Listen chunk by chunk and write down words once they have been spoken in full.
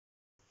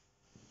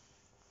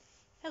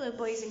Hello,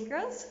 boys and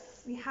girls.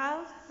 We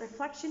have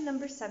reflection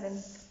number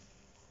 7,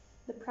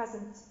 the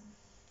present.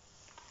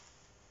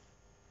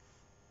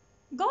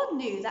 God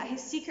knew that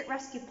his secret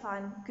rescue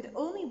plan could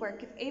only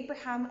work if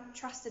Abraham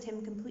trusted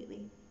him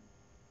completely.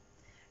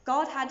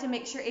 God had to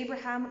make sure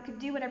Abraham could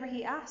do whatever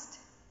he asked.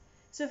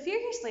 So a few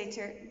years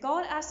later,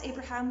 God asked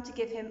Abraham to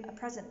give him a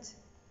present.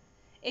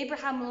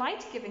 Abraham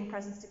liked giving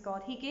presents to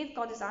God. He gave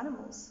God his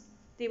animals.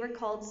 They were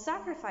called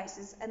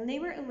sacrifices, and they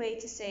were a way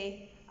to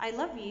say, "I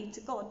love you"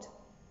 to God.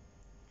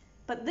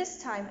 But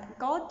this time,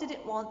 God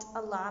didn't want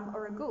a lamb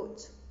or a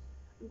goat.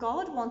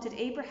 God wanted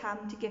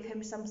Abraham to give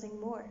him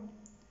something more,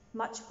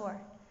 much more.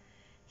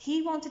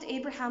 He wanted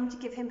Abraham to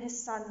give him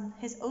his son,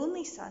 his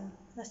only son,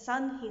 the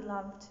son he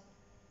loved,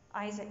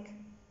 Isaac.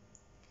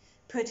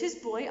 Put his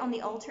boy on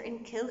the altar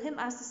and kill him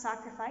as the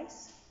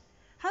sacrifice?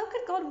 How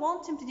could God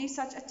want him to do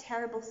such a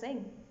terrible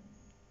thing?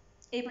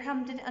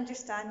 Abraham didn't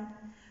understand,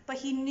 but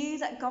he knew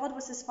that God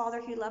was his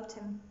father who loved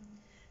him.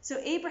 So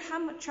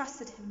Abraham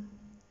trusted him.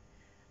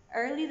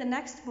 Early the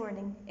next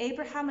morning,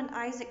 Abraham and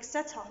Isaac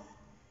set off.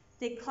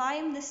 They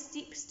climbed the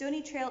steep,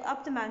 stony trail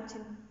up the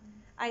mountain.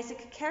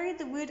 Isaac carried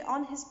the wood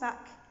on his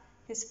back.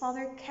 His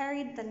father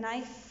carried the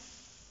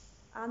knife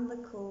and the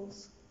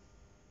coals.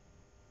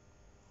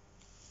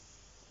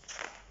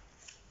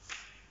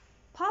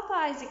 Papa,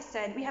 Isaac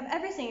said, "We have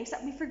everything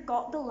except we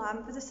forgot the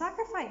lamb for the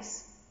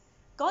sacrifice."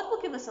 "God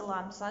will give us a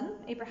lamb,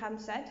 son," Abraham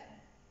said.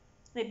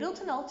 They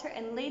built an altar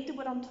and laid the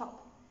wood on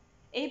top.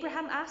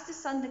 Abraham asked his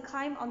son to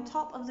climb on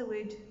top of the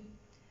wood.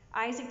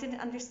 Isaac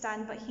didn't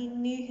understand, but he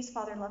knew his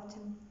father loved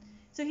him.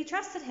 So he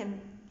trusted him.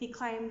 He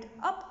climbed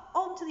up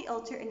onto the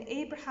altar, and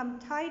Abraham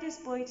tied his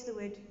boy to the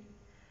wood.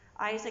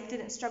 Isaac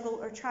didn't struggle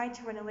or try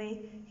to run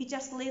away. He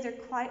just lay there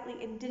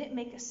quietly and didn't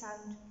make a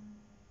sound.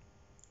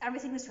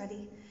 Everything was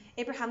ready.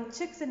 Abraham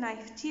took the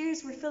knife.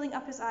 Tears were filling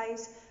up his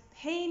eyes.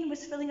 Pain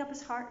was filling up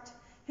his heart.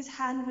 His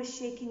hand was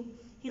shaking.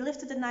 He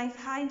lifted the knife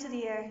high into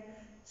the air.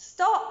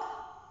 "Stop,"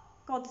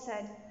 God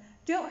said.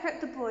 "Don't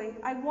hurt the boy.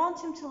 I want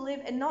him to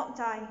live and not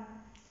die.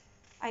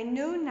 I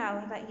know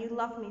now that you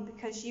love me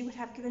because you would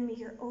have given me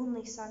your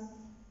only son."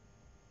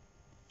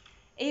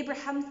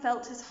 Abraham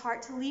felt his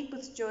heart leap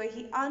with joy.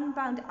 He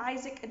unbound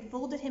Isaac and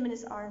folded him in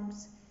his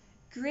arms.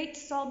 Great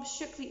sobs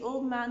shook the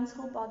old man's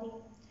whole body.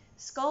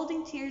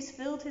 Scalding tears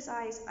filled his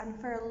eyes, and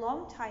for a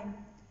long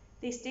time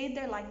they stayed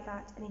there like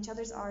that in each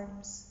other's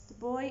arms, the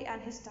boy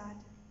and his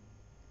dad.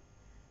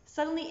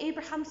 Suddenly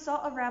Abraham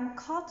saw a ram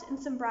caught in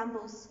some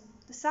brambles,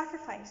 the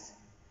sacrifice.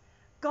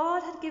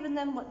 God had given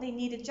them what they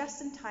needed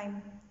just in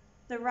time.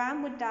 The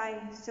ram would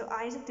die, so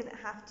Isaac didn't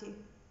have to.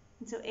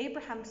 And so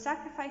Abraham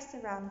sacrificed the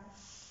ram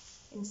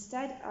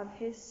instead of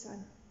his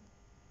son.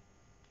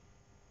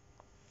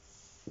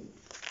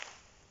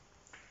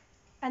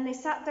 And they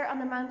sat there on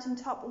the mountain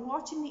top,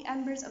 watching the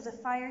embers of the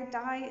fire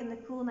die in the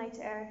cool night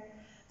air,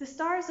 the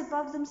stars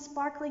above them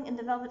sparkling in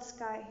the velvet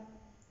sky.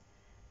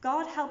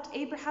 God helped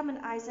Abraham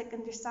and Isaac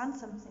understand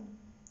something.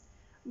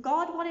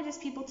 God wanted his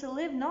people to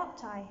live, not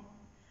die.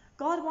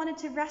 God wanted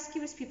to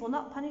rescue his people,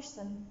 not punish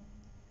them.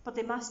 But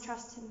they must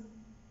trust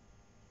him.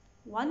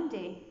 One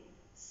day,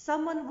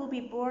 someone will be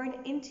born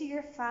into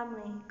your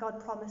family,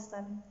 God promised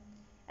them,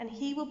 and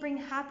he will bring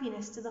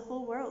happiness to the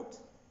whole world.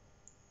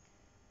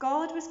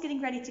 God was getting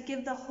ready to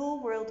give the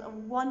whole world a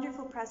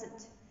wonderful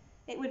present.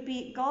 It would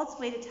be God's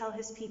way to tell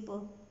his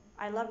people,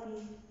 "I love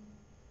you."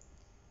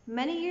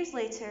 Many years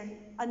later,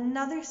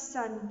 another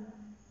son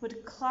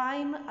would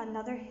climb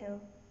another hill,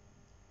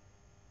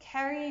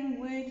 carrying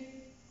wood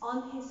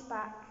on his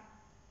back.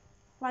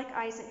 Like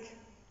Isaac,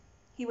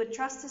 he would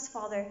trust his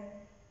father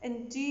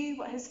and do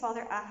what his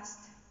father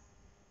asked.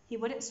 He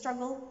wouldn't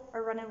struggle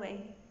or run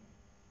away.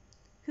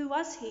 Who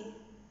was he?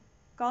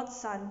 God's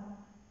son,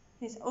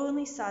 his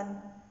only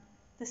son,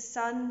 the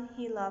son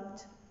he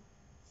loved,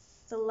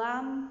 the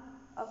Lamb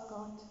of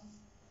God.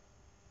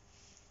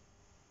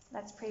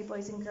 Let's pray,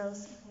 boys and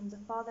girls, in the name of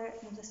the Father,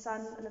 and of the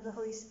Son, and of the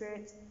Holy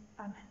Spirit.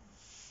 Amen.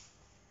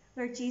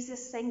 Lord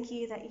Jesus, thank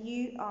you that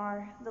you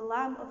are the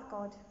Lamb of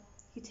God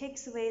who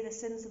takes away the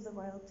sins of the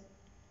world.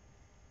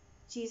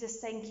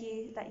 Jesus, thank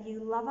you that you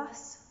love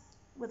us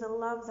with a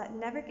love that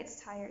never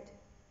gets tired,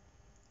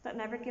 that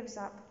never gives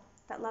up,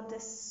 that loved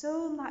us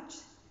so much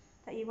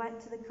that you went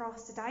to the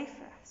cross to die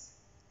for us,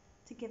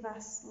 to give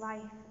us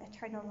life,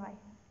 eternal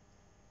life,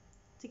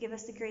 to give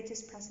us the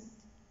greatest present.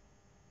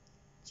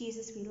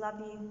 Jesus, we love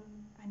you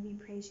and we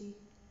praise you.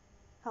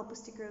 Help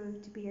us to grow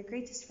to be your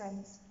greatest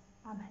friends.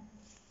 Amen.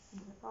 In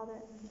the Father,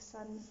 and the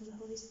Son, and the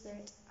Holy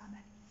Spirit.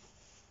 Amen.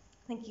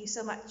 Thank you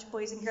so much,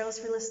 boys and girls,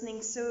 for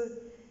listening so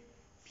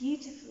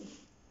beautifully.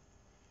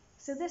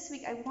 So this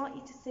week I want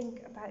you to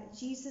think about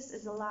Jesus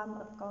as the Lamb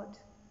of God.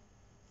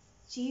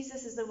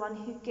 Jesus is the one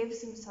who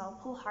gives himself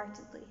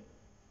wholeheartedly.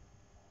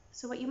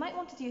 So what you might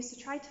want to do is to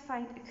try to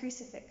find a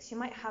crucifix. You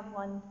might have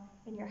one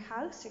in your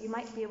house, or you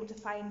might be able to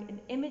find an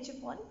image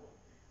of one,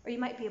 or you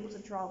might be able to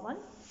draw one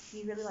if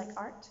you really like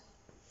art.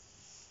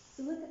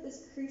 So look at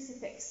this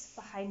crucifix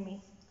behind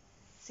me.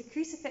 The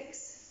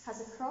crucifix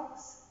has a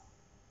cross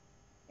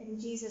and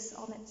Jesus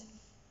on it.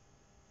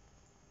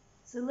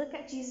 So look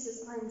at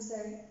Jesus' arms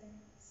there,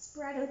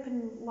 spread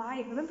open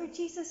wide. Remember,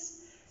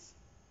 Jesus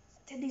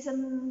did these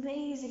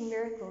amazing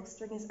miracles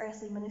during his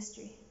earthly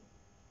ministry.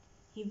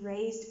 He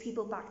raised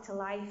people back to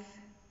life.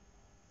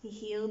 He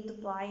healed the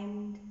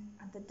blind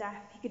and the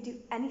deaf. He could do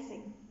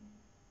anything.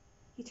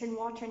 He turned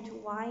water into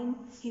wine.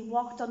 He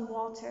walked on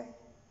water.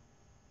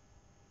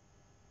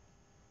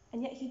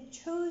 And yet he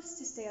chose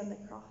to stay on the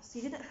cross.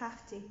 He didn't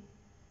have to,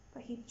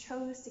 but he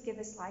chose to give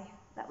his life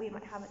that we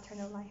might have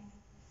eternal life.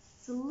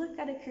 So look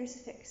at a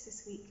crucifix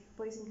this week,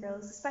 boys and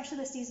girls, especially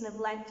the season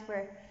of Lent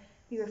where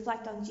we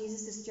reflect on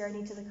Jesus'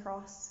 journey to the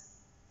cross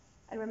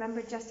and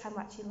remember just how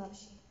much he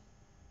loves you.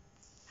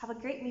 Have a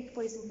great week,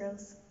 boys and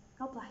girls.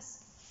 God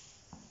bless.